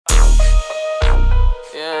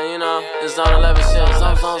It's on 11 shit.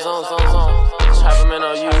 Zone. Trap him in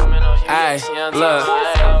on you. Ayy, look.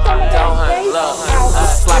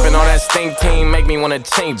 Slapping on that stink team make me wanna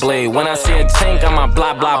chink bleed. When I see a chink, I'm a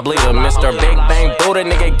blah bleeder. Mr. Big Bang Buddha,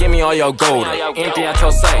 nigga, give me all your gold. Empty out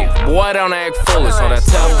your safe, boy, don't act foolish. So that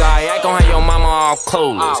tough guy act gon' have your mama all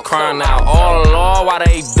clueless. Crying out, oh Lord, why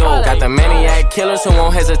they do? Got the maniac killers who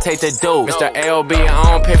won't hesitate to do. Mr. LB,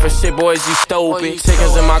 I don't pay for shit, boys, you stupid.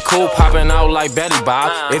 Chickens in my coop, popping out like Betty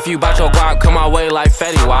Bob. If you bout your guap, come my way like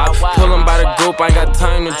Fetty Wap. Pullin' by the group, I ain't got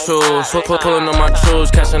time to choose. Pullin' on my trues,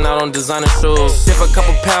 cashing out on designer shoes. Shift a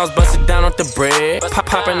couple pounds, bust it down off the bread.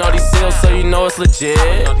 Popping all these seals so you know it's legit.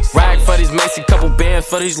 Rag for these Macy, couple bands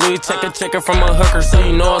for these Louis. Checker from a hooker so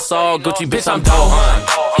you know it's all Gucci. Bitch, I'm Dohan.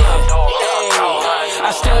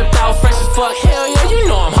 I stepped out fresh as fuck, hell yeah, you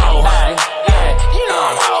know I'm ho-hung.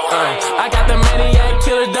 I got the maniac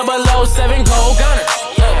killer 007 gold gunners.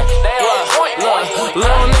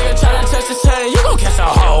 Little nigga try to touch the chain, you gon' catch a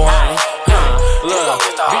hoe, huh? Look,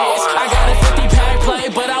 bitch, I got a 50 pack play,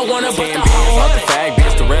 but I wanna bust the whole fag,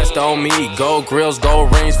 bitch, the rest on me. Gold grills,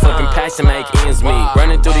 gold rings, flipping packs to make ends meet.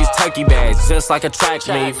 Running through these turkey bags, just like a track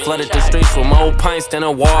meet. Flooded the streets with more pints than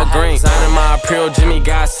a Walgreens. Signing my apparel, Jimmy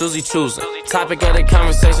got Susie choosing. Topic of the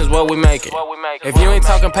conversation's what we making. If you ain't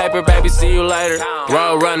talking paper, baby, see you later.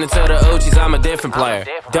 Roll running to the Uchis, I'm a different player.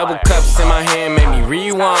 Double cups in my hand, make me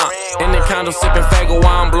rewind. In the condo sipping Fago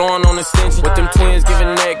wine, blowing on extension. With them twins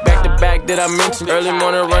giving neck back to back that I mentioned. Early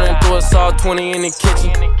morning running through a saw 20 in the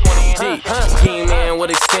kitchen. Key man with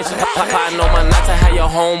extension. I know my not to have your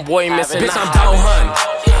homeboy missing. Bitch, I'm Dohan.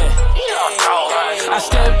 I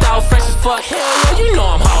stepped out fresh as fuck, hell yeah, you know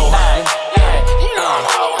I'm ho-hung.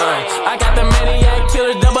 I got the maniac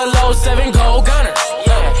killer 007 gold gunners.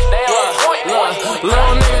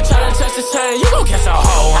 Little nigga try to touch the chain, you gon' catch a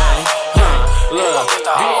hoe, huh? Look,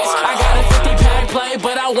 bitch, I got a 50 pack play,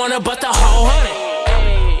 but I wanna bust a whole 100.